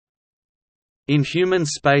In human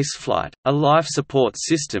spaceflight, a life support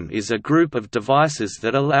system is a group of devices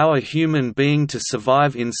that allow a human being to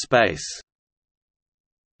survive in space.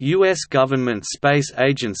 U.S. government space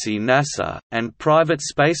agency NASA, and private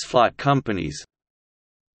spaceflight companies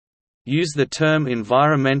use the term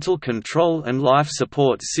Environmental Control and Life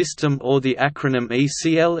Support System, or the acronym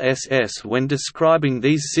ECLSS, when describing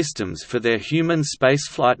these systems for their human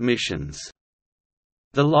spaceflight missions.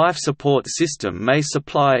 The life support system may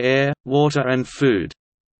supply air, water and food.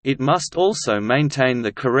 It must also maintain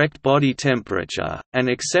the correct body temperature, and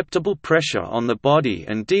acceptable pressure on the body,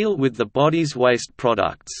 and deal with the body's waste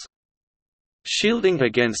products. Shielding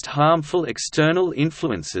against harmful external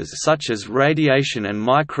influences such as radiation and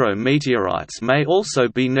micrometeorites may also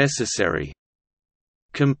be necessary.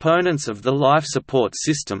 Components of the life support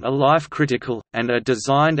system are life-critical, and are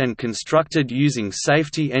designed and constructed using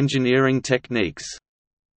safety engineering techniques.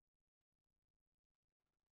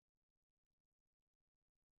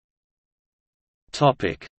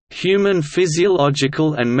 Human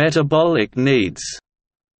physiological and metabolic needs.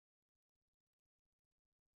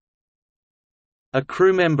 A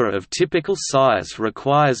crewmember of typical size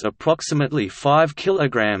requires approximately 5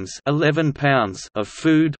 kilograms (11 pounds) of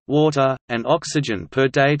food, water, and oxygen per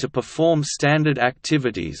day to perform standard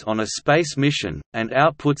activities on a space mission, and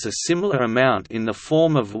outputs a similar amount in the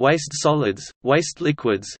form of waste solids, waste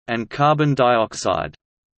liquids, and carbon dioxide.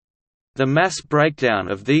 The mass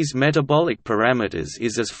breakdown of these metabolic parameters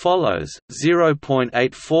is as follows: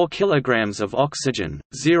 0.84 kg of oxygen,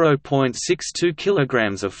 0.62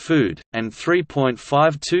 kg of food, and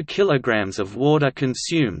 3.52 kg of water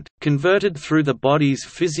consumed, converted through the body's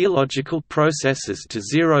physiological processes to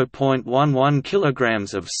 0.11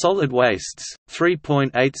 kg of solid wastes,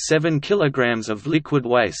 3.87 kg of liquid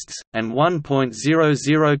wastes, and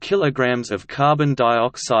 1.00 kg of carbon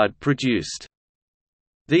dioxide produced.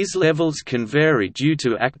 These levels can vary due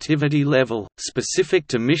to activity level, specific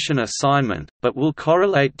to mission assignment, but will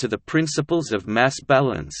correlate to the principles of mass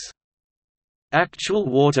balance. Actual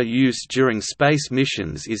water use during space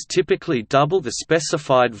missions is typically double the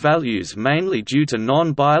specified values, mainly due to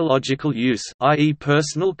non-biological use, i.e.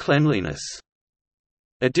 personal cleanliness.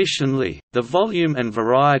 Additionally, the volume and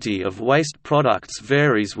variety of waste products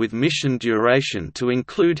varies with mission duration to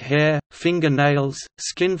include hair, fingernails,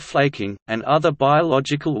 skin flaking, and other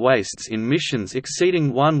biological wastes in missions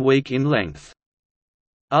exceeding 1 week in length.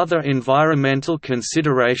 Other environmental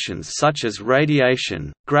considerations such as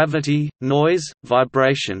radiation, gravity, noise,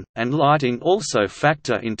 vibration, and lighting also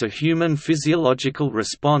factor into human physiological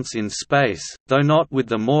response in space, though not with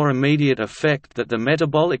the more immediate effect that the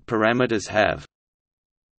metabolic parameters have.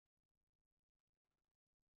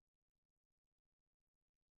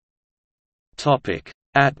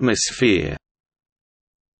 Atmosphere.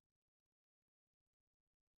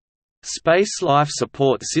 Space life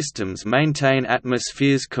support systems maintain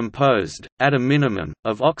atmospheres composed, at a minimum,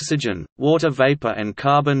 of oxygen, water vapor and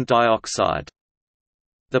carbon dioxide.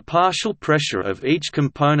 The partial pressure of each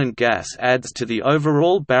component gas adds to the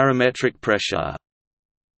overall barometric pressure.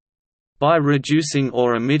 By reducing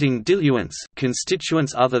or emitting diluents,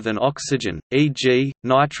 constituents other than oxygen, e.g.,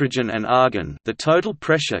 nitrogen and argon, the total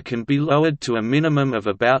pressure can be lowered to a minimum of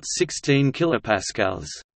about 16 kilopascals.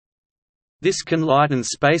 This can lighten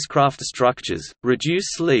spacecraft structures,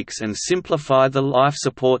 reduce leaks and simplify the life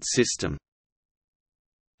support system.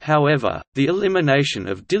 However, the elimination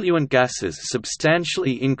of diluent gases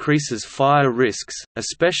substantially increases fire risks,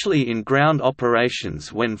 especially in ground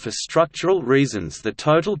operations when for structural reasons the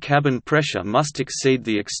total cabin pressure must exceed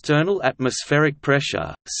the external atmospheric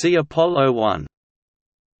pressure, see Apollo 1.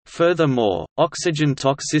 Furthermore, oxygen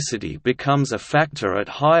toxicity becomes a factor at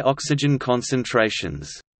high oxygen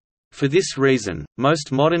concentrations. For this reason,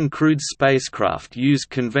 most modern crewed spacecraft use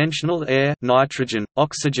conventional air, nitrogen,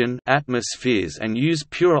 oxygen atmospheres and use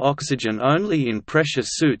pure oxygen only in pressure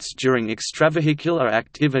suits during extravehicular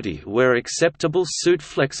activity where acceptable suit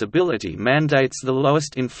flexibility mandates the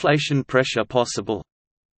lowest inflation pressure possible.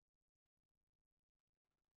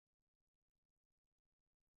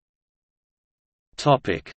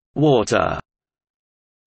 Water.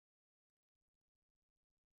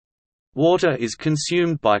 Water is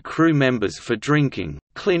consumed by crew members for drinking,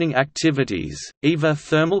 cleaning activities, EVA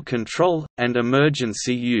thermal control, and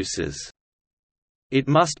emergency uses. It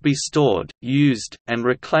must be stored, used, and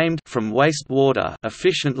reclaimed from wastewater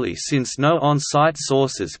efficiently since no on-site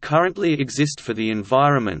sources currently exist for the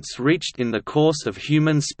environments reached in the course of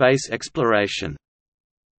human space exploration.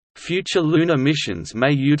 Future lunar missions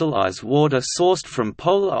may utilize water sourced from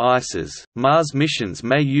polar ices. Mars missions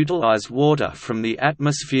may utilize water from the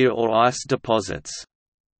atmosphere or ice deposits.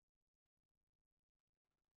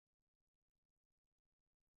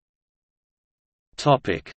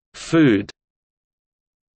 Food.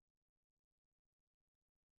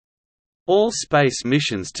 All space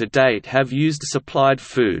missions to date have used supplied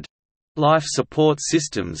food. Life support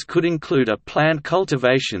systems could include a plant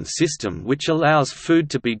cultivation system which allows food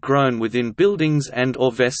to be grown within buildings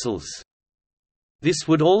and/or vessels. This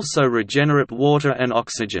would also regenerate water and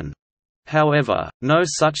oxygen. However, no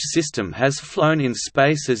such system has flown in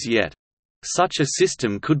space as yet. Such a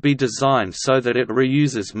system could be designed so that it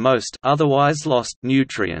reuses most otherwise lost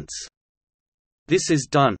nutrients. This is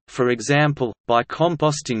done, for example, by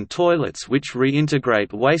composting toilets which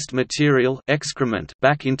reintegrate waste material excrement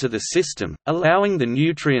back into the system, allowing the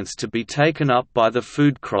nutrients to be taken up by the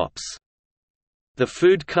food crops. The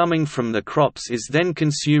food coming from the crops is then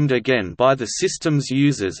consumed again by the system's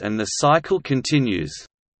users and the cycle continues.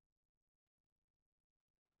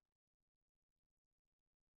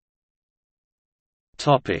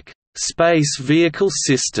 Space vehicle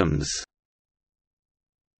systems.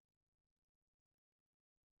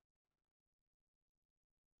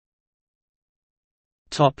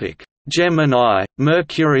 Gemini,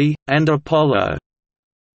 Mercury, and Apollo.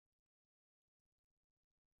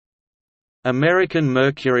 American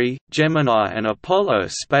Mercury, Gemini and Apollo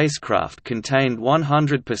spacecraft contained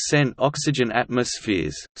 100% oxygen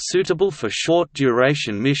atmospheres, suitable for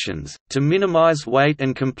short-duration missions, to minimize weight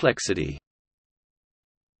and complexity.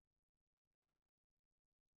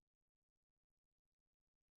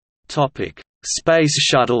 Space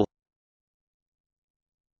Shuttle.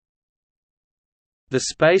 The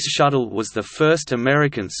Space Shuttle was the first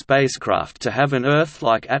American spacecraft to have an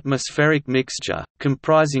Earth-like atmospheric mixture,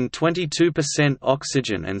 comprising 22%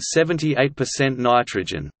 oxygen and 78%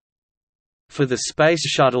 nitrogen. For the Space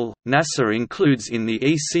Shuttle, NASA includes in the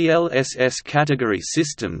CyBLiSS category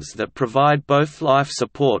systems that provide both life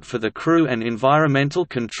support for the crew and environmental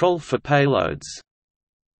control for payloads.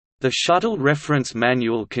 The Shuttle Reference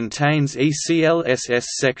Manual contains CyBLiSS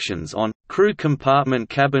sections on crew compartment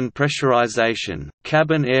cabin pressurization,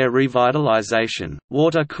 cabin air revitalization,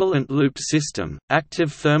 water coolant loop system,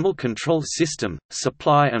 active thermal control system,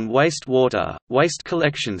 supply and wastewater, waste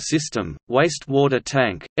collection system, wastewater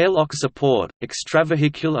tank, airlock support,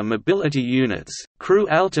 extravehicular mobility units, crew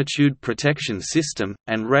altitude protection system,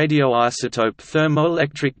 and radioisotope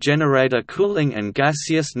thermoelectric generator cooling and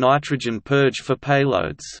gaseous nitrogen purge for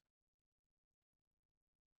payloads.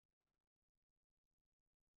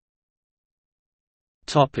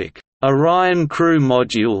 Orion Crew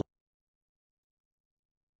Module.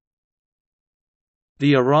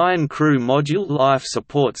 The Orion Crew Module life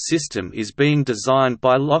support system is being designed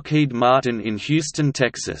by Lockheed Martin in Houston,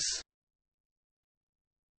 Texas.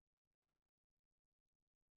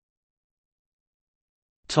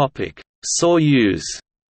 Soyuz.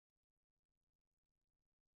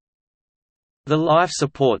 The life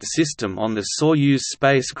support system on the Soyuz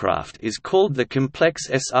spacecraft is called the Complex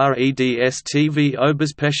SREDSTV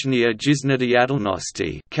Obezpečenie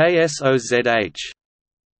Жизнедеятельности (KSOZH).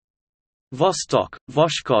 Vostok,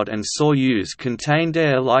 Voshchod and Soyuz contained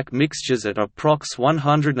air-like mixtures at approx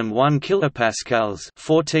 101 kilopascals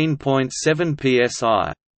 (14.7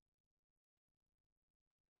 psi).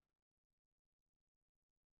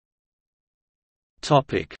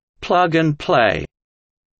 Plug and play.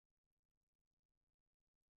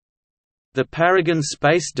 The Paragon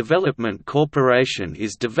Space Development Corporation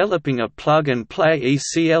is developing a plug-and-play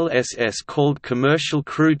CyBLiSS called Commercial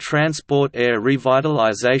Crew Transport Air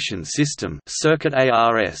Revitalization System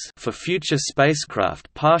for future spacecraft,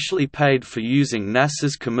 partially paid for using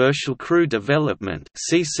NASA's Commercial Crew Development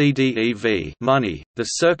money. The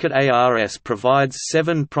Circuit ARS provides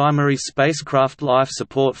 7 primary spacecraft life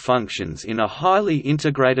support functions in a highly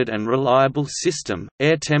integrated and reliable system: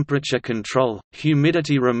 air temperature control,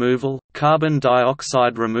 humidity removal, carbon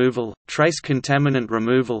dioxide removal, trace contaminant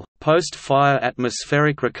removal, post-fire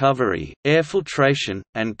atmospheric recovery, air filtration,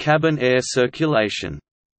 and cabin air circulation.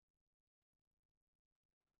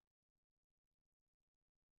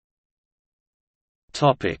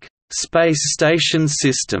 Space station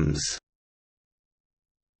systems.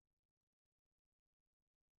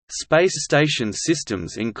 Space station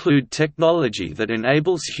systems include technology that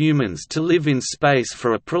enables humans to live in space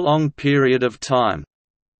for a prolonged period of time.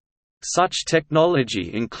 Such technology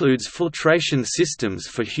includes filtration systems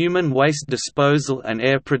for human waste disposal and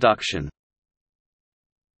air production.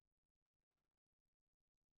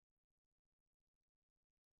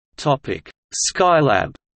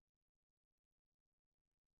 Skylab.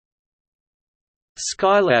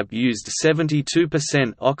 Skylab used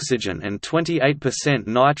 72% oxygen and 28%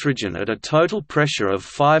 nitrogen at a total pressure of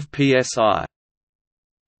 5 psi.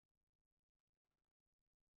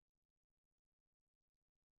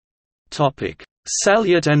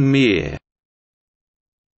 Salyut and Mir.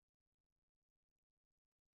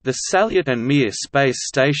 The Salyut and Mir space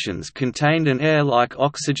stations contained an air-like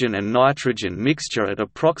oxygen and nitrogen mixture at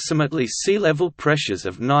approximately sea level pressures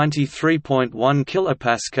of 93.1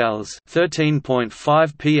 kPa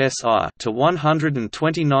 (13.5 psi) to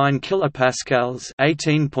 129 kPa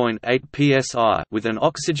 (18.8 psi), with an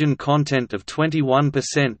oxygen content of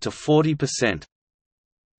 21% to 40%.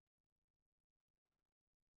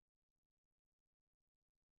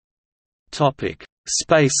 Topic: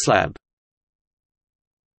 Spacelab.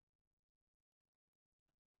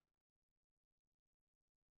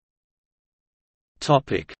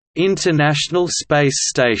 Topic: International Space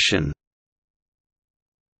Station.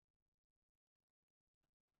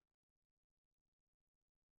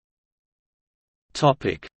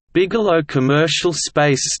 Topic: Bigelow Commercial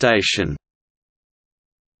Space Station.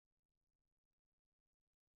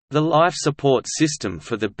 The life support system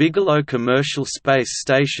for the Bigelow Commercial Space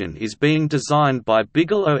Station is being designed by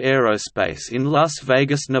Bigelow Aerospace in Las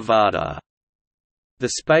Vegas, Nevada. The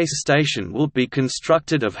space station will be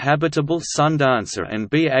constructed of habitable Sundancer and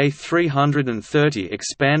BA-330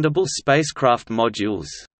 expandable spacecraft modules.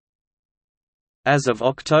 As of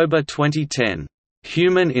October 2010,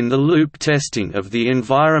 human-in-the-loop testing of the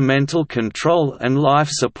Environmental Control and Life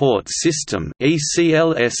Support System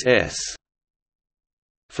 (ECLSS)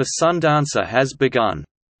 for Sundancer has begun.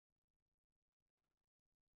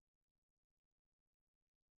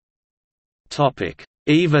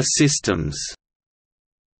 EVA systems.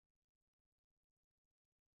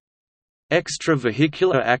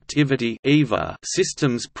 Extravehicular activity (EVA)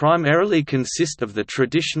 systems primarily consist of the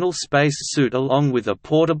traditional space suit along with a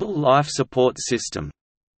portable life support system.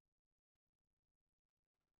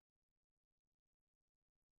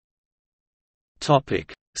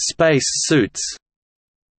 Topic: Space suits.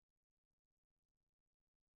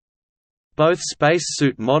 Both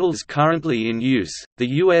spacesuit models currently in use, the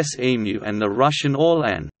US EMU and the Russian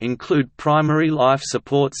Orlan, include primary life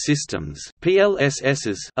support systems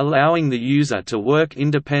 (PLSSs), allowing the user to work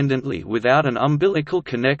independently without an umbilical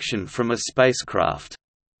connection from a spacecraft.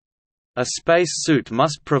 A spacesuit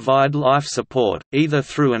must provide life support, either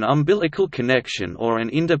through an umbilical connection or an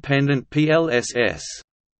independent PLSS.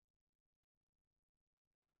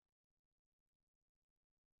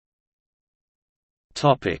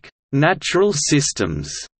 Natural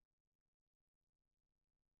systems.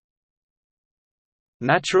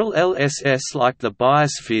 Natural LSS like the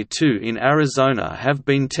Biosphere 2 in Arizona have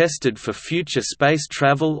been tested for future space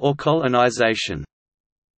travel or colonization.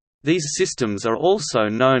 These systems are also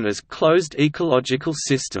known as closed ecological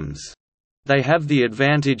systems. They have the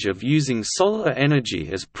advantage of using solar energy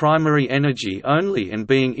as primary energy only and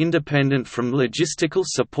being independent from logistical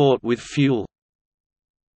support with fuel.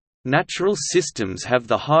 Natural systems have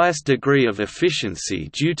the highest degree of efficiency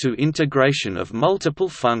due to integration of multiple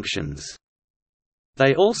functions.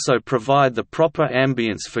 They also provide the proper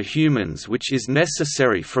ambience for humans, which is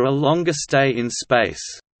necessary for a longer stay in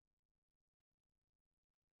space.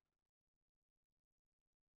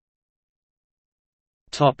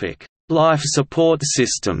 Life support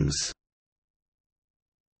systems.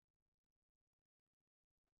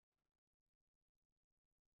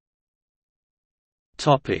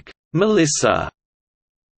 Melissa.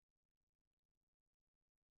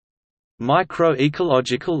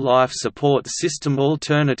 Microecological Life Support System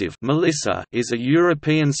Alternative (MELISSA) is a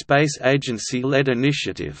European Space Agency-led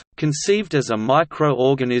initiative, conceived as a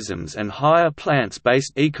microorganisms and higher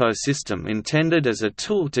plants-based ecosystem intended as a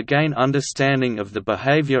tool to gain understanding of the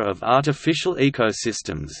behavior of artificial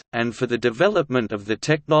ecosystems, and for the development of the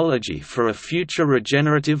technology for a future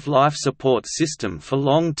regenerative life support system for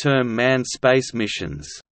long-term manned space missions.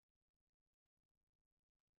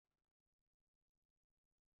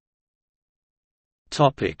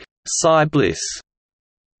 CyBLiSS.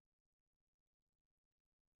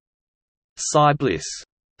 CyBLiSS,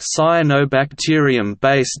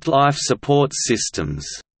 cyanobacterium-based life support systems,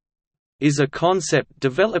 is a concept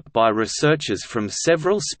developed by researchers from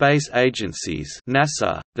several space agencies: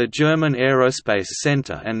 NASA, the German Aerospace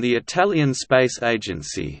Center and the Italian Space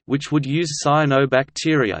Agency, which would use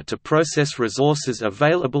cyanobacteria to process resources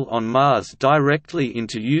available on Mars directly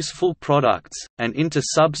into useful products, and into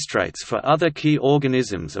substrates for other key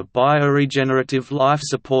organisms. A bioregenerative life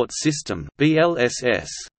support system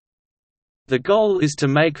 (BLSS). The goal is to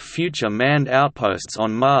make future manned outposts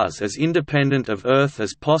on Mars as independent of Earth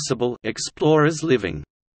as possible, explorers living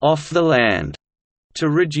off the land, to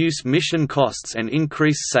reduce mission costs and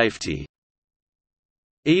increase safety.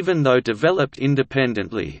 Even though developed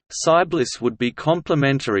independently, CyBLiSS would be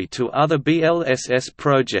complementary to other BLSS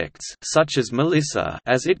projects such as MELISSA,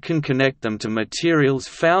 as it can connect them to materials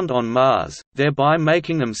found on Mars, thereby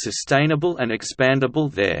making them sustainable and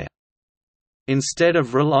expandable there. Instead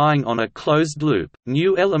of relying on a closed loop,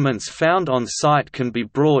 new elements found on site can be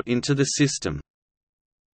brought into the system.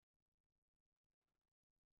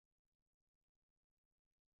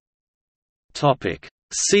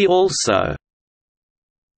 See also: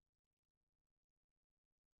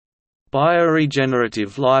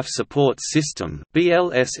 Bioregenerative Life Support System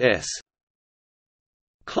 (BLSS),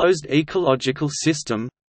 Closed Ecological System,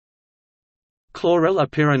 Chlorella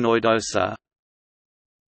pyrenoidosa,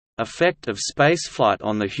 Effect of spaceflight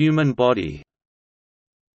on the human body,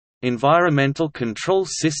 Environmental Control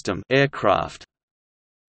System aircraft,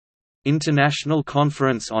 International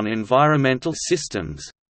Conference on Environmental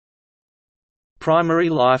Systems, Primary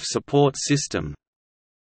Life Support System,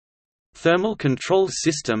 Thermal Control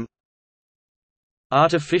System,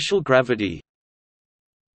 Artificial gravity.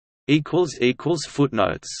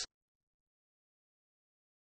 Footnotes